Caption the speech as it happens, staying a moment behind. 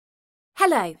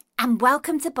Hello and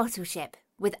welcome to Bottleship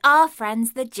with our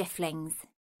friends the Jifflings.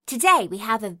 Today we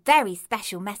have a very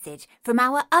special message from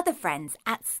our other friends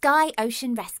at Sky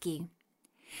Ocean Rescue.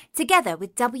 Together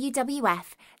with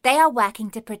WWF, they are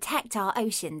working to protect our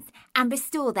oceans and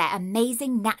restore their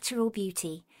amazing natural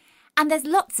beauty. And there's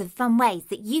lots of fun ways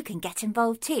that you can get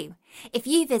involved too if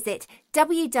you visit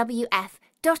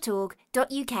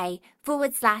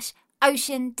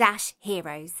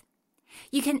www.org.uk/ocean-heroes.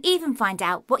 You can even find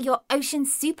out what your ocean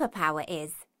superpower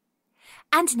is.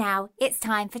 And now it's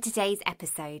time for today's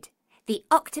episode, The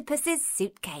Octopus's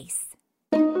Suitcase.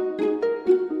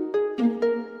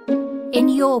 In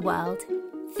your world,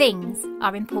 things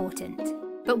are important.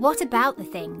 But what about the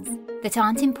things that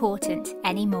aren't important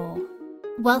anymore?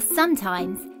 Well,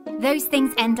 sometimes those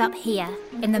things end up here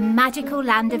in the magical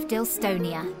land of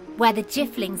Dilstonia, where the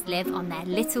Jifflings live on their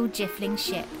little Jiffling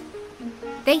ship.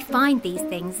 They find these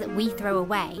things that we throw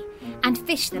away and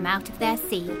fish them out of their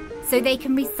sea so they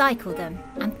can recycle them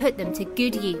and put them to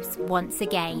good use once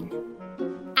again.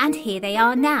 And here they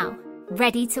are now,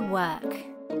 ready to work.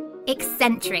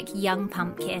 Eccentric young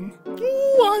pumpkin.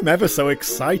 Ooh, I'm ever so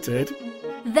excited.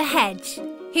 The Hedge,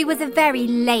 who was a very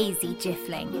lazy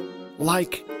Jiffling.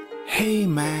 Like, hey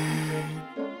man,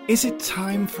 is it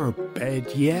time for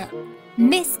bed yet?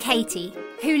 Miss Katie,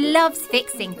 who loves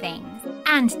fixing things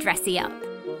and dressing up.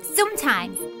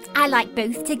 Sometimes I like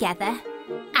both together.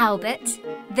 Albert,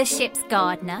 the ship's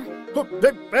gardener.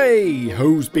 Hey,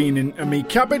 who's been into me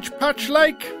cabbage patch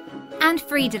like? And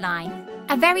Friedeline,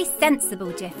 a very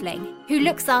sensible Jiffling who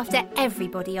looks after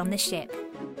everybody on the ship.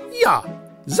 Yeah,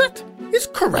 that is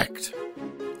correct.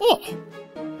 Oh.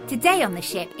 Today on the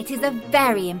ship, it is a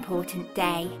very important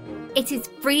day. It is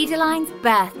Friedeline's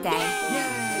birthday.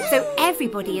 So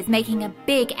everybody is making a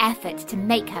big effort to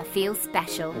make her feel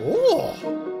special. Oh.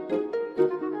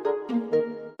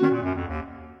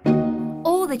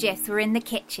 All the Jiffs were in the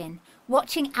kitchen,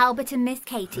 watching Albert and Miss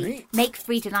Katie make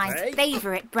Friedeline's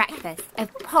favourite breakfast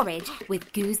of porridge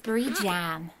with gooseberry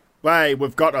jam. Why,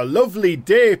 we've got a lovely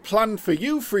day planned for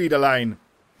you, Friedeline.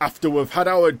 After we've had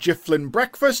our Jifflin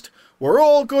breakfast, we're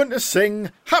all going to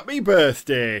sing Happy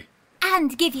Birthday.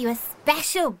 And give you a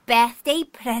special birthday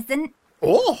present.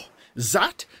 Oh,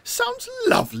 that sounds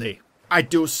lovely. I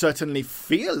do certainly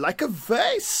feel like a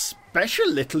very special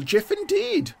little Jiff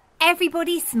indeed.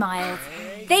 Everybody smiled.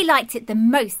 They liked it the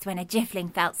most when a Jiffling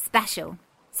felt special.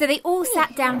 So they all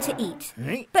sat down to eat.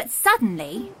 But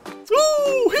suddenly...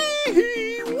 Ooh, hee,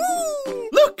 hee, woo!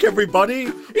 Look,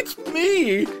 everybody, it's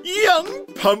me, Young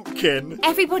Pumpkin.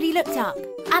 Everybody looked up,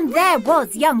 and there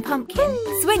was Young Pumpkin,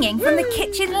 swinging from the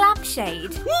kitchen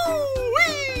lampshade.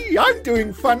 Woo-wee! I'm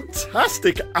doing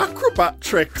fantastic acrobat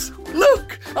tricks.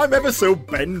 Look, I'm ever so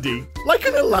bendy, like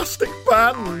an elastic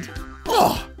band.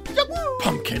 Oh, Young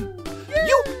Pumpkin,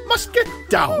 you must get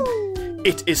down.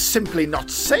 It is simply not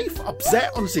safe up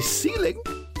there on the ceiling.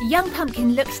 Young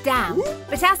Pumpkin looked down,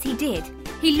 but as he did,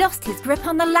 he lost his grip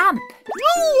on the lamp.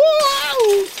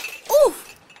 Oof! Oh,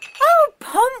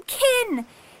 Pumpkin!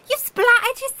 You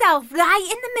splattered yourself right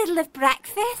in the middle of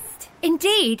breakfast.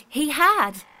 Indeed, he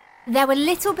had. There were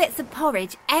little bits of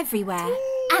porridge everywhere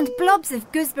and blobs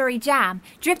of gooseberry jam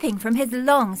dripping from his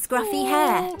long, scruffy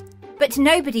hair. But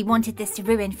nobody wanted this to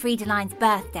ruin Friedeline's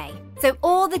birthday, so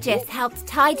all the Jiffs helped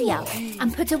tidy up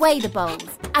and put away the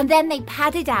bowls, and then they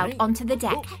padded out onto the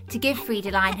deck to give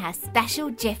Friedeline her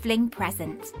special Jiffling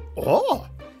present. Oh,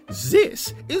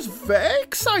 this is very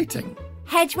exciting.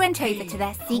 Hedge went over to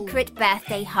their secret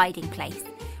birthday hiding place,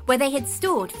 where they had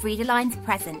stored Friedeline's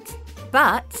present.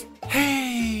 But...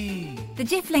 Hey! The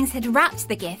Jifflings had wrapped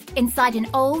the gift inside an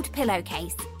old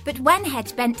pillowcase, but when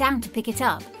Hedge bent down to pick it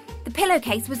up, the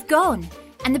pillowcase was gone,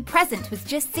 and the present was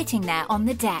just sitting there on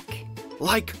the deck.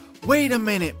 Like, wait a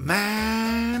minute,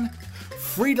 man.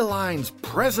 Friedeline's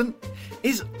present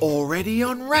is already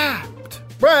unwrapped.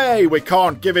 Ray, we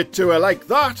can't give it to her like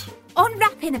that.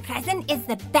 Unwrapping a present is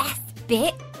the best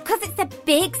bit, because it's a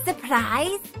big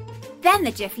surprise. Then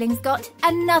the Jifflings got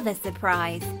another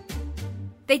surprise.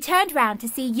 They turned round to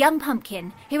see Young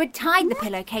Pumpkin, who had tied the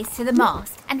pillowcase to the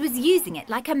mast and was using it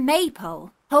like a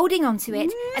maypole, holding onto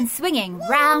it and swinging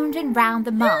round and round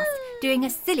the mast, doing a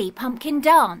silly pumpkin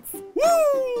dance.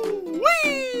 Woo-wee!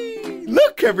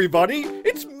 Look, everybody,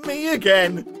 it's me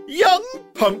again, Young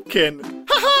Pumpkin.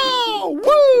 Ha-ha!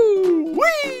 Woo-wee!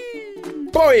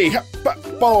 Boy,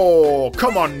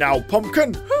 come on now,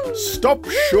 Pumpkin. Stop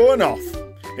showing off.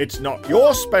 It's not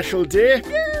your special day,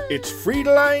 it's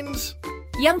Friedeline's.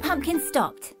 Young Pumpkin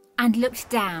stopped and looked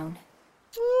down.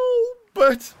 Oh,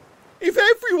 but if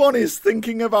everyone is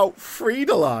thinking about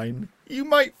Friedeline, you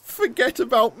might forget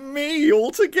about me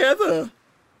altogether.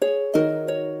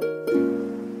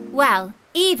 Well,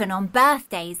 even on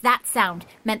birthdays, that sound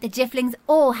meant the Jifflings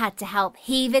all had to help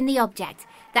heave in the object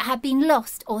that had been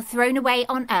lost or thrown away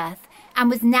on Earth and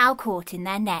was now caught in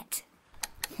their net.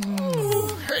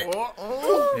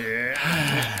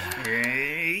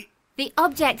 The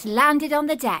object landed on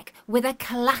the deck with a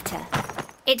clatter.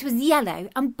 It was yellow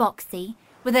and boxy,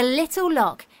 with a little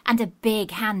lock and a big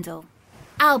handle.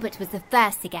 Albert was the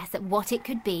first to guess at what it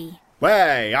could be.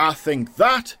 Why, I think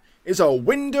that is a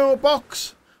window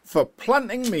box for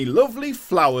planting me lovely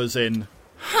flowers in.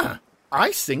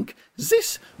 I think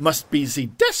this must be the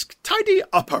desk tidy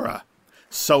opera,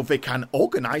 so we can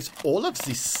organise all of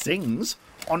these things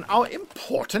on our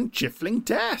important Jiffling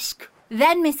desk.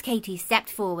 Then Miss Katy stepped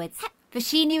forwards, for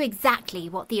she knew exactly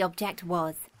what the object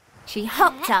was. She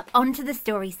hopped up onto the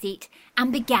story seat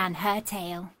and began her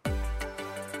tale.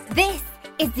 This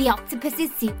is the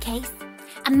octopus's suitcase,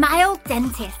 and my old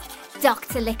dentist,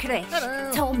 Dr.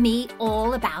 Licorice, told me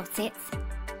all about it.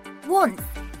 Once,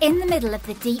 in the middle of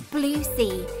the deep blue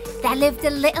sea, there lived a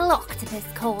little octopus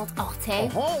called Otto.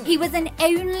 He was an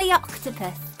only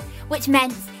octopus, which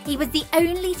meant he was the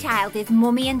only child his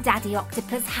mummy and daddy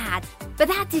octopus had. But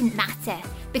that didn't matter,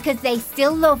 because they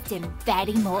still loved him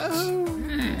very much.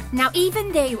 Now,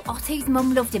 even though Otto's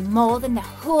mum loved him more than the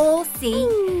whole sea,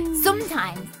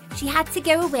 sometimes she had to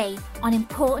go away on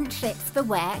important trips for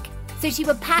work. So she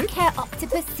would pack her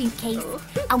octopus suitcase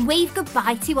and wave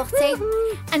goodbye to Otto.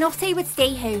 And Otto would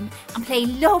stay home and play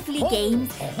lovely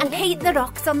games and paint the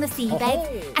rocks on the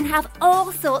seabed and have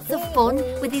all sorts of fun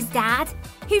with his dad,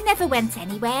 who never went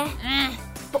anywhere.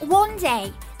 But one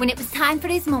day, when it was time for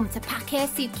his mum to pack her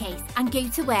suitcase and go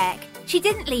to work, she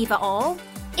didn't leave at all.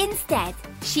 Instead,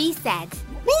 she said,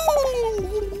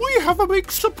 "We have a big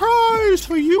surprise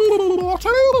for you, Otto.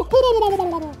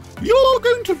 You're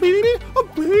going to be a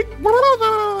big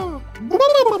brother."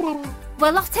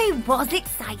 Well, Otto was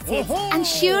excited, and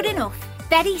sure enough,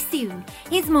 very soon,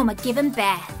 his mum had given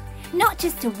birth, not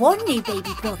just to one new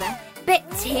baby brother, but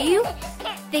two.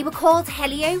 They were called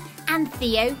Helio and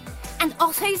Theo, and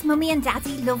Otto's mummy and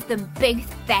daddy loved them both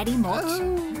very much.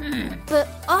 But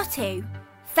Otto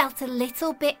felt a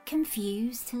little bit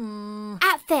confused.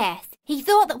 At first, he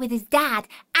thought that with his dad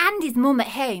and his mum at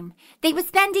home, they would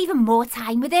spend even more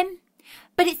time with him.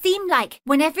 But it seemed like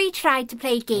whenever he tried to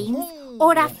play games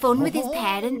or have fun with his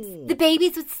parents, the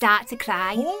babies would start to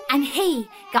cry, and he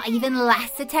got even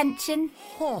less attention.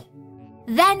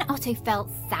 Then Otto felt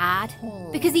sad,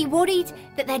 because he worried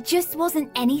that there just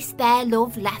wasn't any spare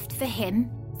love left for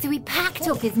him. So he packed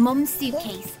up his mum's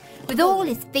suitcase with all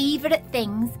his favourite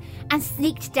things and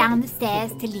sneaked down the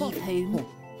stairs to leave home.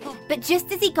 But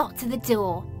just as he got to the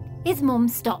door, his mum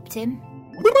stopped him.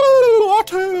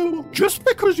 Otto, just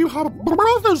because you have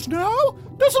brothers now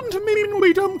doesn't mean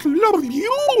we don't love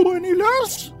you any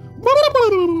less. Love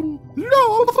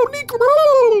only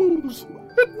grows.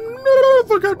 It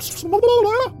never gets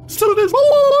smaller, so there's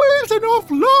always enough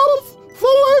love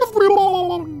for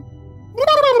everyone.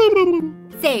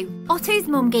 So, Otto's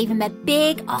mum gave him a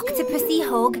big octopusy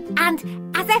hug,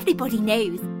 and as everybody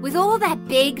knows, with all their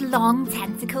big long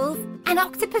tentacles, an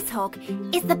octopus hug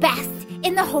is the best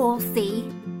in the whole sea.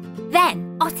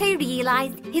 Then Otto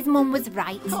realised his mum was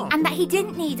right, and that he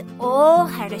didn't need all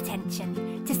her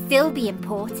attention to still be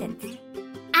important.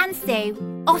 And so,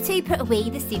 Otto put away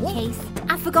the suitcase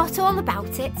and forgot all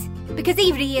about it, because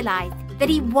he realised that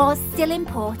he was still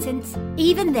important,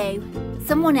 even though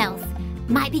someone else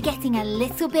might be getting a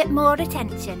little bit more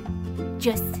attention,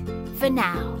 just for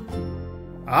now.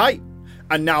 Aye,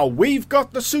 and now we've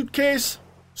got the suitcase,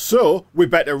 so we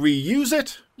better reuse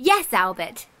it. Yes,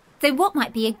 Albert. So what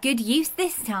might be a good use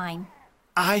this time?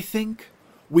 I think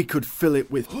we could fill it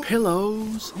with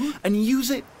pillows and use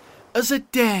it as a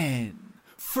den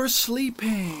for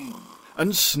sleeping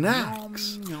and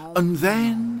snacks, and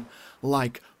then,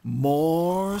 like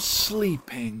more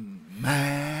sleeping,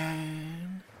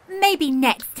 man. Maybe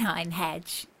next time,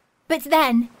 Hedge. But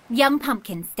then young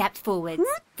Pumpkin stepped forwards,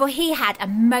 for he had a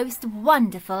most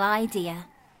wonderful idea.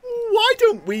 Why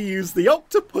don't we use the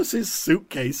octopus's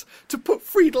suitcase to put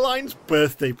Friedeline's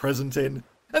birthday present in?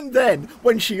 And then,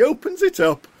 when she opens it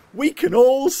up, we can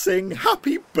all sing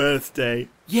happy birthday.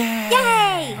 Yeah!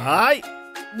 Yay! Aye.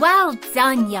 Well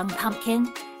done, young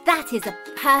Pumpkin. That is a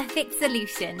perfect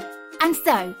solution. And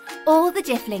so, all the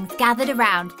Jifflings gathered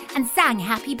around and sang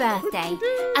happy birthday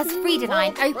as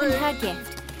Friedeline opened her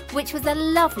gift, which was a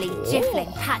lovely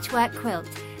Jiffling patchwork quilt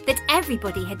that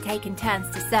everybody had taken turns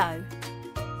to sew.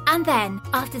 And then,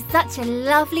 after such a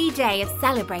lovely day of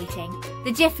celebrating,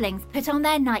 the Jifflings put on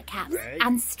their nightcaps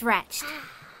and stretched.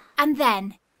 And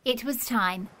then it was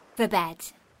time for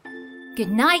bed.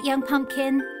 Good night, young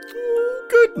Pumpkin.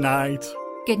 Good Good night.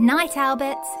 Good night,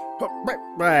 Albert.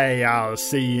 Hey, I'll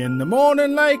see you in the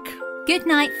morning, like. Good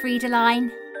night, Friedeline.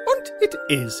 And it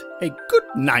is a good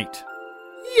night.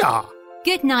 Yeah.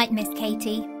 Good night, Miss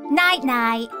Katie.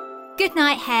 Night-night. Good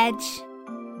night, Hedge.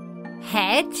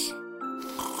 Hedge?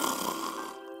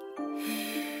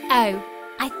 Oh,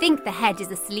 I think the hedge is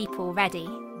asleep already.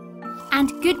 And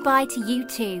goodbye to you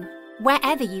too,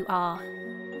 wherever you are.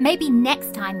 Maybe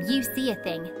next time you see a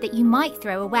thing that you might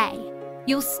throw away,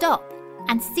 you'll stop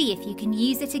and see if you can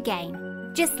use it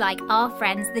again, just like our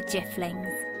friends the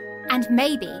Jifflings. And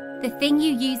maybe the thing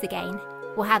you use again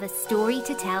will have a story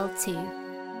to tell too.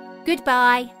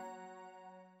 Goodbye.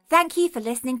 Thank you for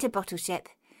listening to Bottleship.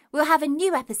 We'll have a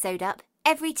new episode up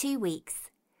every 2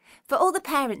 weeks. For all the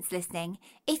parents listening,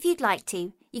 if you'd like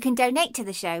to, you can donate to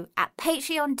the show at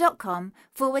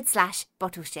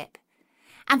patreon.com/Bottleship.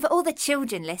 And for all the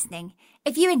children listening,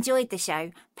 if you enjoyed the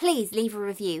show, please leave a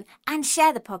review and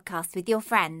share the podcast with your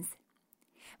friends.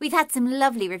 We've had some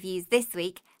lovely reviews this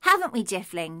week, haven't we,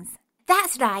 Jifflings?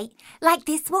 That's right, like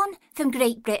this one from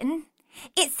Great Britain.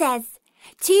 It says,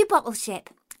 "To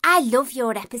Bottleship, I love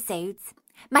your episodes.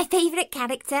 My favourite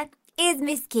character is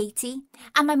Miss Katie,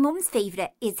 and my mum's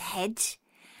favourite is Hedge.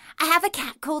 I have a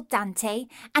cat called Dante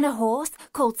and a horse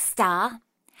called Star.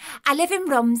 I live in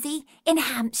Romsey in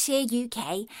Hampshire,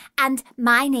 UK, and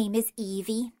my name is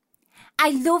Evie. I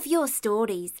love your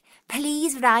stories.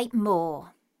 Please write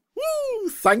more." Woo,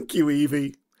 thank you,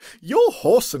 Evie. Your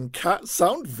horse and cat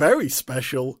sound very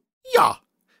special. Yeah,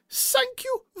 thank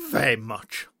you very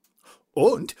much.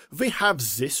 And we have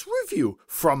this review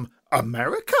from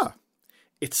America.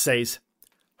 It says,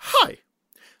 "Hi,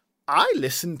 I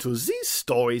listen to these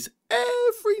stories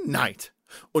every night,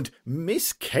 and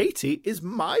Miss Katie is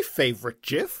my favourite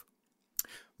GIF.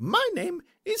 My name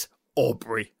is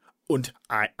Aubrey, and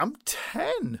I am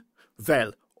 10.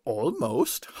 Well,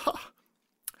 almost.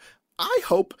 I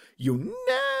hope you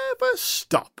never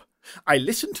stop. I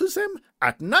listen to them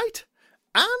at night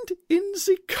and in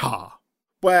the car."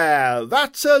 Well,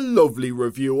 that's a lovely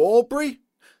review, Aubrey.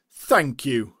 Thank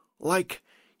you. Like,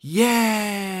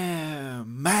 yeah,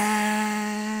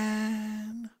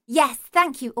 man. Yes,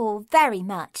 thank you all very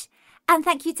much. And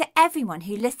thank you to everyone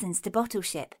who listens to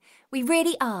Bottleship. We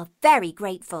really are very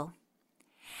grateful.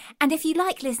 And if you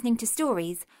like listening to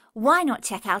stories, why not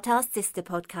check out our sister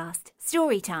podcast,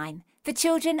 Storytime, for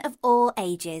children of all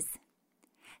ages.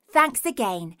 Thanks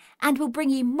again, and we'll bring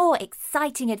you more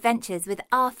exciting adventures with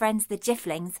our friends the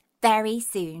Jifflings very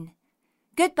soon.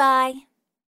 Goodbye.